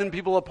driving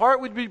people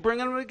apart, we'd be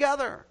bringing them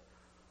together.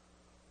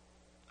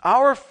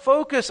 Our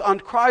focus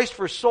on Christ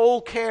for soul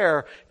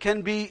care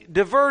can be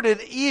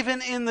diverted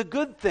even in the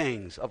good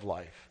things of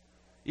life,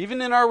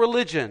 even in our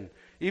religion,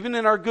 even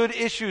in our good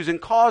issues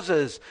and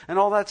causes and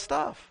all that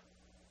stuff.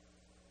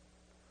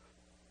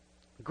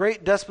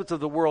 Great despots of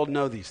the world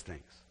know these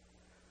things.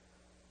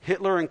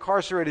 Hitler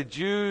incarcerated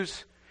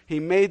Jews. He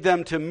made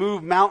them to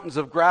move mountains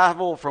of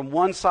gravel from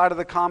one side of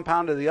the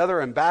compound to the other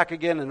and back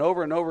again and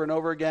over and over and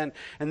over again.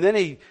 And then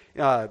he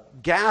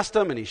gassed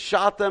them and he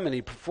shot them and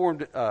he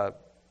performed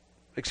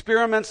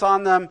experiments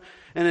on them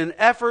in an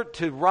effort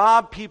to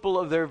rob people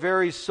of their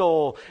very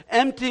soul,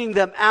 emptying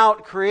them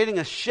out, creating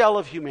a shell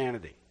of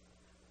humanity.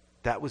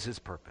 That was his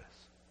purpose,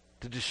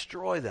 to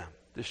destroy them,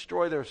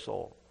 destroy their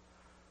soul.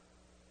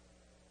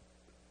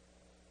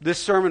 This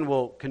sermon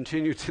will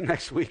continue to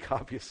next week,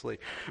 obviously.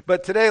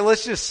 But today,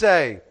 let's just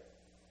say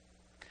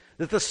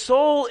that the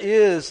soul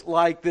is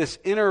like this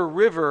inner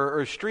river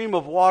or stream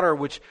of water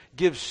which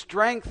gives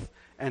strength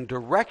and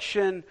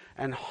direction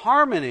and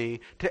harmony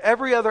to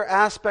every other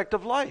aspect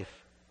of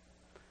life.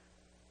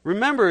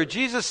 Remember,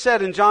 Jesus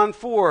said in John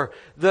 4,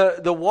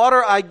 the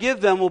water I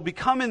give them will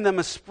become in them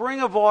a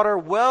spring of water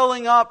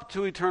welling up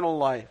to eternal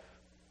life.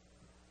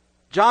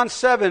 John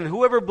 7,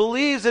 whoever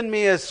believes in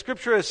me, as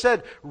Scripture has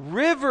said,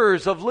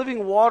 rivers of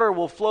living water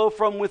will flow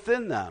from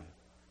within them.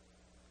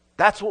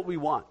 That's what we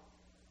want.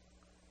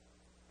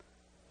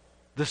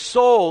 The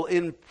soul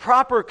in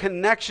proper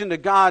connection to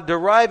God,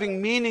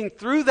 deriving meaning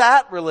through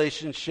that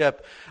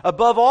relationship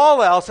above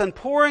all else and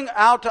pouring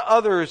out to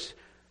others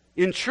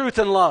in truth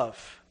and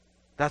love.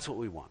 That's what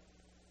we want.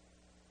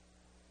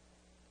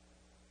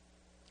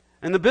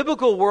 And the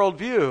biblical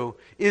worldview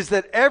is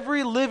that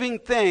every living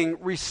thing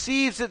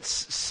receives its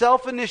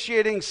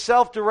self-initiating,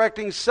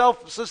 self-directing,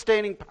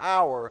 self-sustaining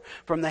power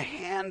from the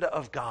hand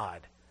of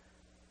God.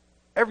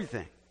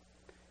 Everything.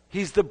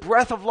 He's the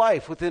breath of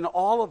life within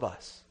all of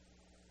us.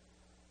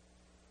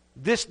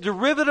 This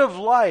derivative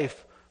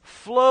life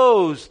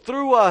flows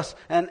through us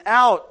and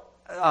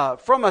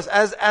out from us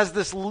as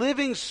this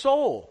living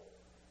soul.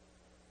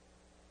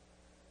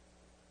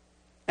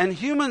 And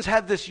humans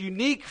have this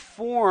unique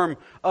form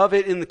of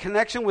it in the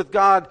connection with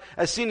God,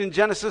 as seen in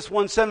Genesis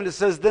 1:7. It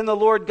says, "Then the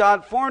Lord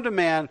God formed a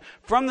man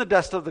from the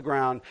dust of the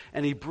ground,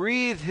 and he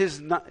breathed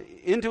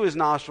into his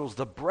nostrils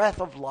the breath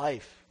of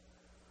life."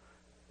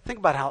 Think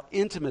about how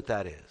intimate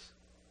that is.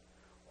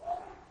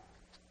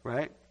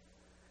 Right?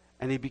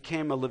 And he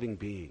became a living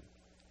being.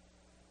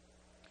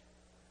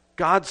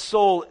 God's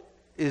soul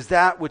is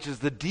that which is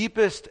the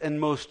deepest and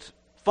most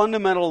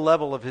fundamental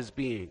level of his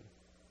being.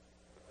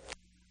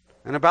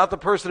 And about the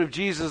person of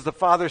Jesus, the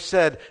Father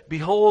said,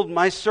 "Behold,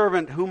 my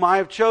servant whom I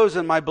have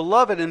chosen, my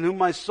beloved, in whom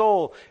my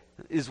soul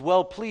is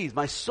well pleased."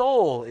 My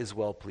soul is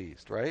well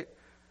pleased, right?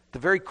 The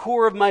very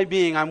core of my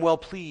being, I'm well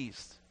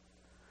pleased.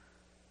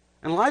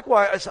 And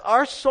likewise,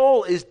 our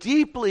soul is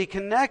deeply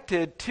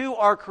connected to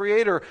our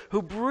Creator,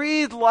 who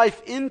breathed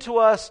life into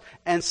us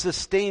and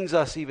sustains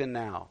us even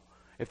now.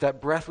 If that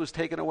breath was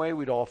taken away,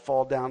 we'd all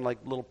fall down like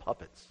little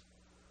puppets.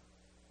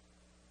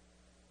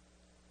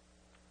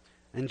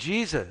 And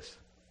Jesus,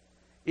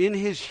 in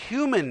his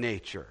human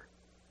nature,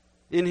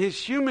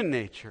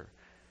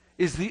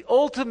 is the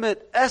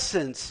ultimate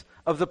essence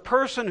of the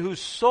person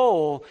whose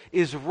soul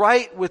is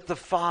right with the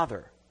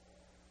Father,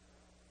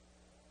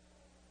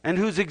 and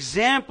whose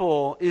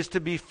example is to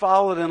be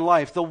followed in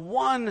life. The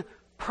one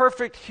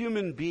perfect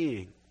human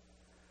being,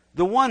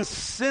 the one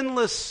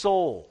sinless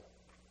soul.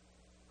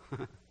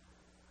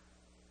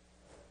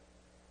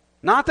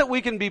 Not that we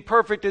can be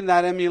perfect in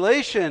that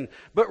emulation,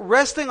 but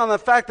resting on the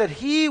fact that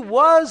he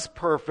was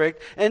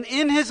perfect, and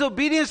in his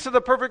obedience to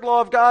the perfect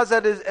law of God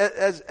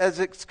as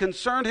it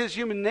concerned his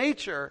human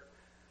nature,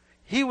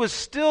 he was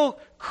still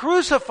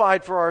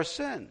crucified for our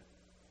sin.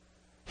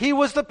 He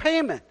was the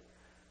payment.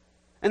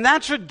 And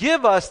that should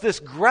give us this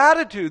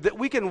gratitude that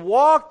we can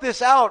walk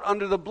this out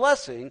under the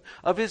blessing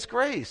of his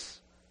grace.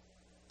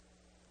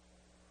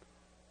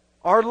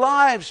 Our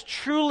lives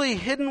truly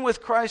hidden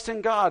with Christ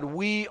in God,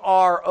 we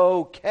are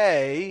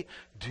okay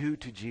due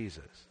to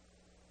Jesus.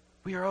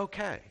 We are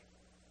okay.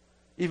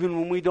 even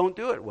when we don't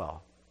do it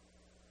well.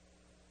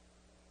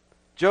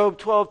 Job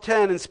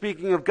 12:10, in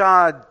speaking of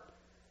God,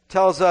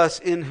 tells us,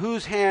 in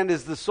whose hand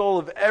is the soul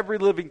of every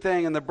living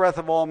thing and the breath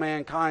of all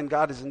mankind.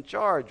 God is in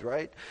charge,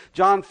 right?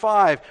 John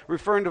 5,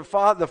 referring to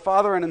the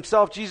Father and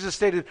himself, Jesus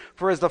stated,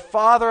 for as the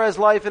Father has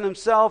life in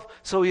himself,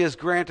 so he has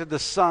granted the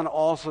Son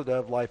also to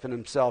have life in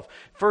himself.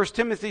 1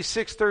 Timothy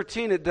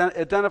 6:13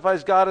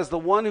 identifies God as the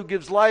one who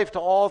gives life to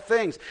all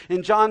things.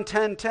 In John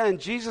 10:10,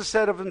 Jesus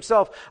said of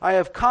himself, I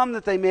have come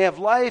that they may have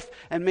life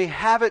and may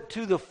have it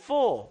to the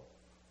full.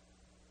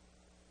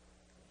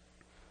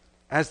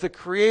 As the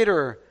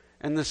Creator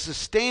and the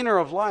sustainer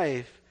of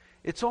life,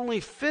 it's only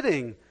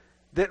fitting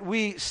that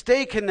we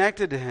stay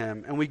connected to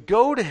him and we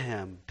go to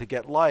him to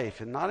get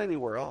life and not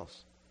anywhere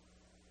else.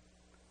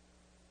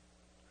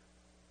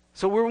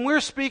 So when we're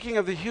speaking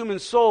of the human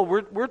soul,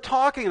 we're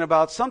talking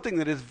about something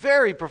that is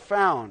very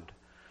profound,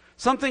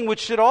 something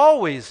which should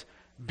always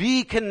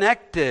be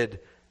connected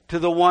to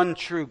the one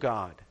true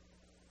God.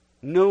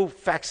 No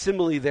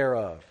facsimile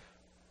thereof,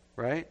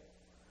 right?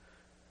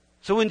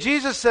 So when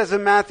Jesus says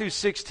in Matthew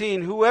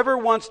 16, whoever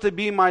wants to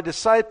be my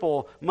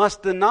disciple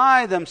must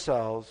deny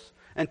themselves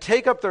and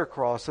take up their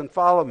cross and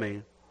follow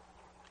me.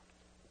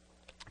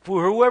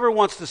 For whoever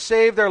wants to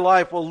save their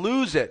life will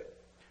lose it,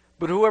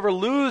 but whoever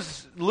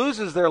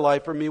loses their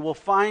life for me will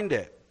find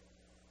it.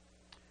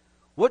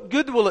 What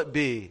good will it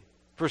be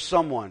for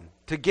someone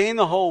to gain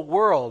the whole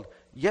world,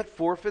 yet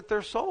forfeit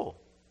their soul?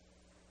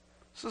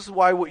 This is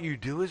why what you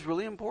do is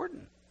really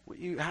important.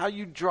 How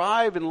you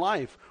drive in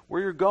life,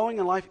 where you're going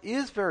in life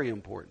is very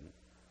important.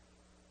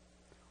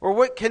 Or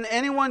what can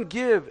anyone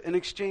give in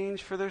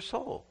exchange for their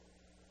soul?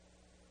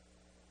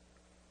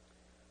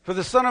 For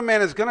the Son of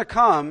Man is going to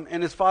come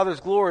in his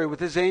Father's glory with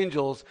his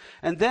angels,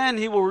 and then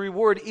he will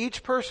reward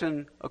each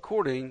person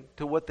according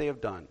to what they have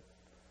done.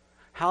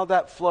 How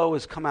that flow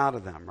has come out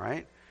of them,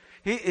 right?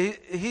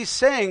 He's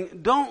saying,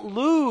 don't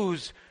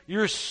lose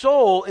your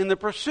soul in the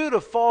pursuit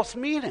of false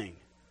meaning.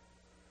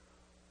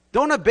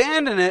 Don't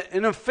abandon it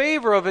in a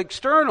favor of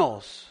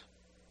externals.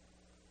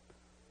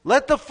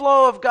 Let the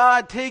flow of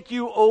God take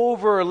you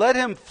over. Let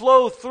him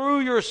flow through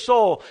your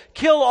soul.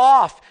 Kill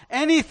off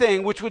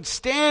anything which would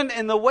stand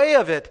in the way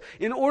of it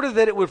in order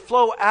that it would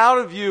flow out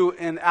of you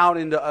and out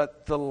into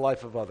the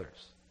life of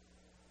others.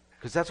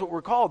 Because that's what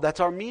we're called. That's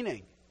our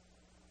meaning.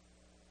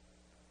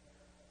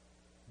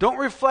 Don't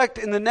reflect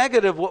in the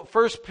negative what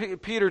 1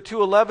 Peter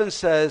 2:11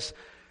 says.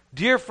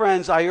 Dear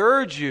friends, I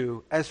urge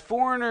you, as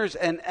foreigners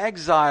and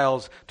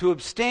exiles, to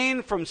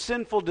abstain from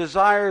sinful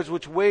desires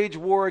which wage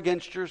war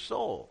against your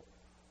soul.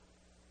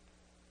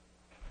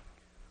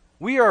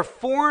 We are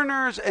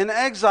foreigners and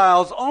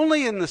exiles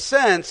only in the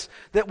sense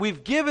that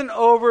we've given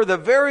over the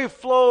very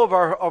flow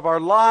of our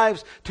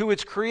lives to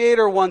its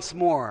Creator once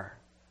more.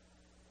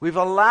 We've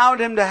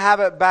allowed him to have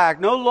it back.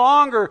 No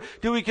longer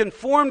do we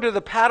conform to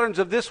the patterns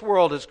of this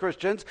world as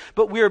Christians,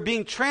 but we are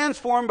being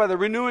transformed by the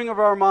renewing of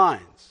our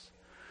minds.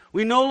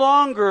 We no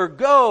longer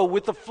go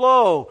with the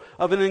flow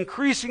of an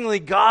increasingly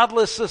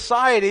godless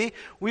society.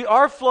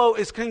 Our flow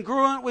is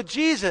congruent with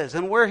Jesus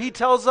and where he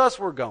tells us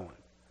we're going.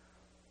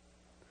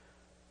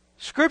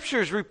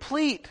 Scriptures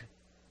replete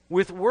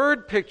with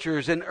word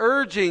pictures and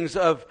urgings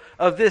of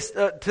this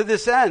to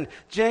this end.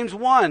 James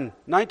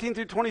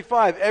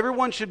 1:19-25.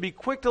 Everyone should be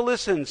quick to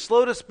listen,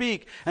 slow to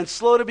speak, and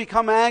slow to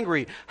become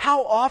angry.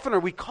 How often are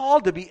we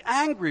called to be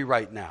angry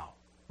right now?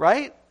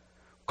 Right?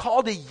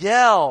 Called to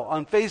yell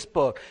on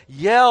Facebook,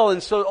 yell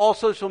in all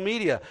social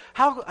media.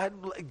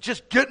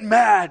 Just get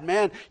mad,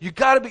 man. You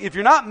got to be. If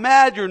you're not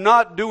mad, you're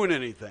not doing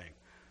anything.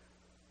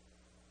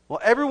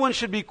 Well, everyone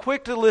should be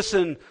quick to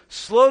listen,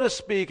 slow to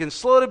speak, and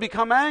slow to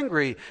become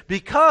angry,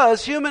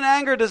 because human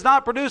anger does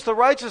not produce the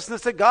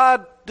righteousness that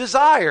God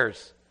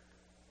desires.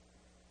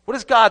 What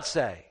does God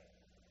say?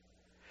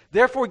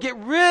 Therefore, get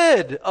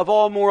rid of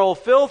all moral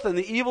filth and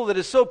the evil that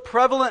is so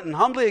prevalent, and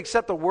humbly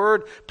accept the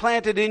word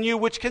planted in you,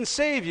 which can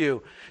save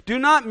you. Do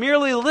not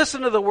merely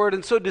listen to the word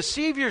and so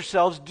deceive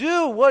yourselves.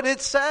 Do what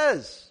it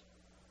says.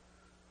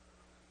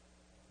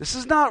 This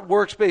is not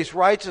works-based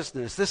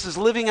righteousness. This is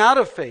living out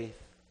of faith.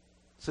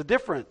 It's a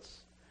difference.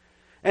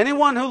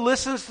 Anyone who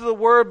listens to the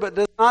word but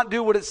does not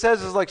do what it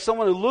says is like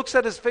someone who looks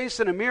at his face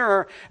in a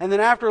mirror and then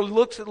after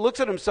looks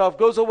at himself,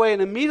 goes away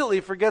and immediately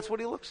forgets what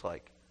he looks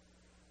like.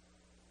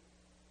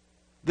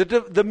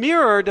 The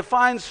mirror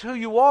defines who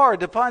you are,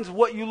 defines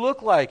what you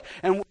look like.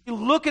 And you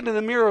look into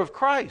the mirror of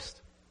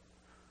Christ.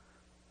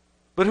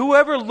 But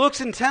whoever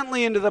looks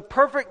intently into the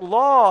perfect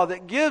law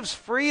that gives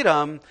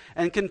freedom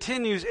and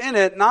continues in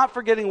it, not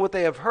forgetting what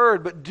they have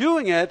heard, but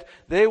doing it,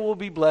 they will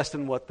be blessed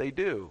in what they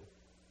do.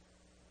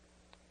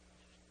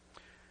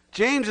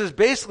 James is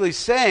basically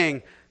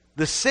saying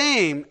the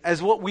same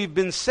as what we've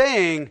been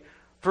saying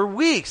for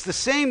weeks, the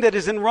same that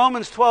is in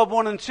Romans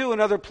 12:1 and 2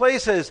 and other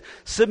places.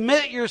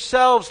 Submit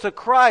yourselves to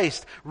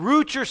Christ.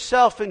 Root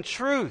yourself in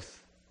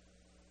truth.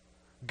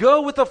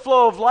 Go with the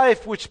flow of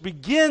life which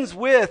begins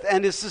with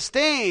and is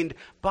sustained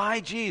by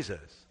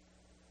Jesus.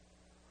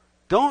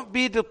 Don't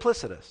be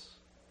duplicitous.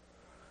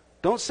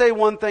 Don't say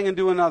one thing and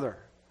do another.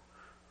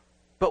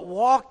 but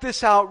walk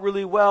this out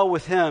really well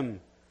with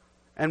Him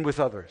and with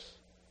others.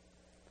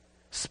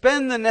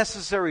 Spend the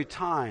necessary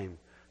time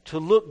to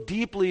look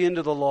deeply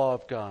into the law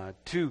of God,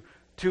 to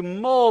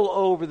mull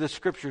over the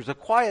Scriptures. A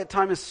quiet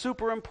time is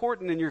super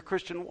important in your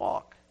Christian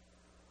walk.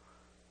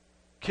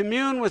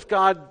 Commune with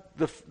God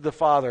the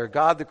Father,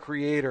 God the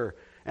Creator,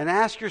 and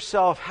ask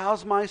yourself,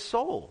 how's my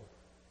soul?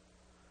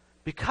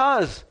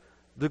 Because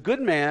the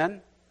good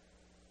man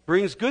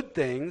brings good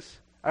things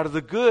out of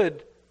the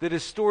good that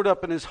is stored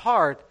up in his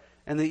heart,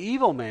 and the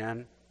evil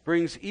man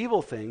brings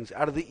evil things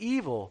out of the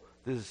evil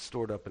that is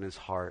stored up in his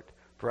heart.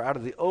 For out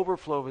of the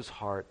overflow of his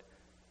heart,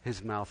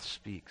 his mouth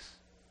speaks.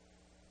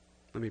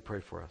 Let me pray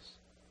for us.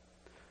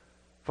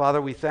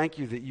 Father, we thank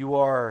you that you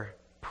are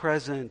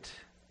present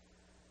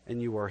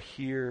and you are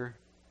here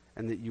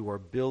and that you are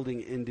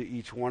building into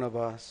each one of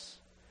us.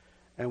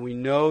 And we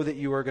know that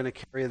you are going to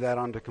carry that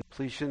on to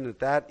completion,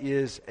 that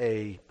is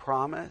a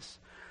promise.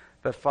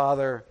 But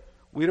Father,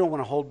 we don't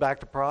want to hold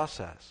back the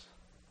process.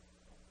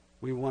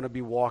 We want to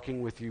be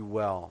walking with you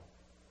well,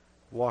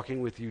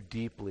 walking with you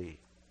deeply,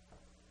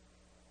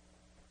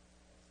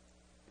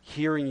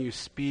 hearing you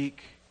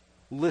speak,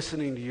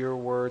 listening to your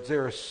words.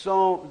 There's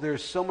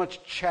so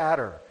much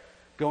chatter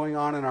going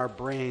on in our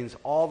brains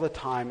all the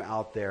time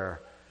out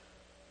there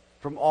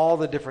from all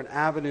the different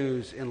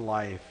avenues in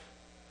life.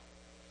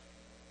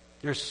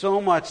 There's so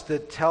much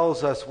that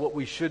tells us what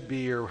we should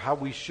be or how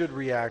we should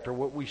react or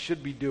what we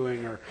should be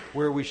doing or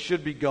where we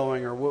should be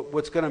going or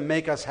what's going to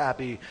make us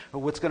happy or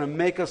what's going to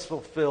make us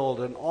fulfilled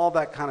and all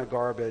that kind of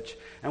garbage.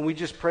 And we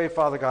just pray,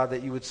 Father God,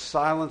 that you would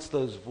silence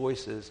those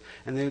voices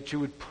and that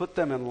you would put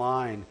them in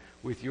line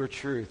with your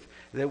truth,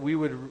 that we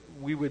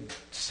would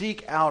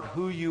seek out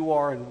who you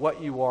are and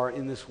what you are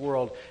in this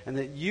world, and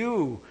that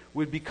you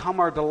would become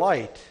our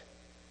delight,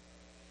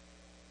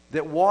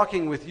 that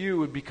walking with you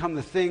would become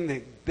the thing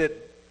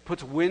that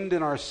puts wind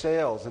in our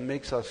sails and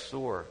makes us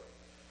soar.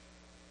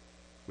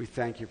 We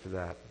thank you for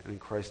that. And in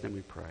Christ's name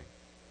we pray.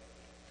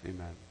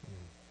 Amen.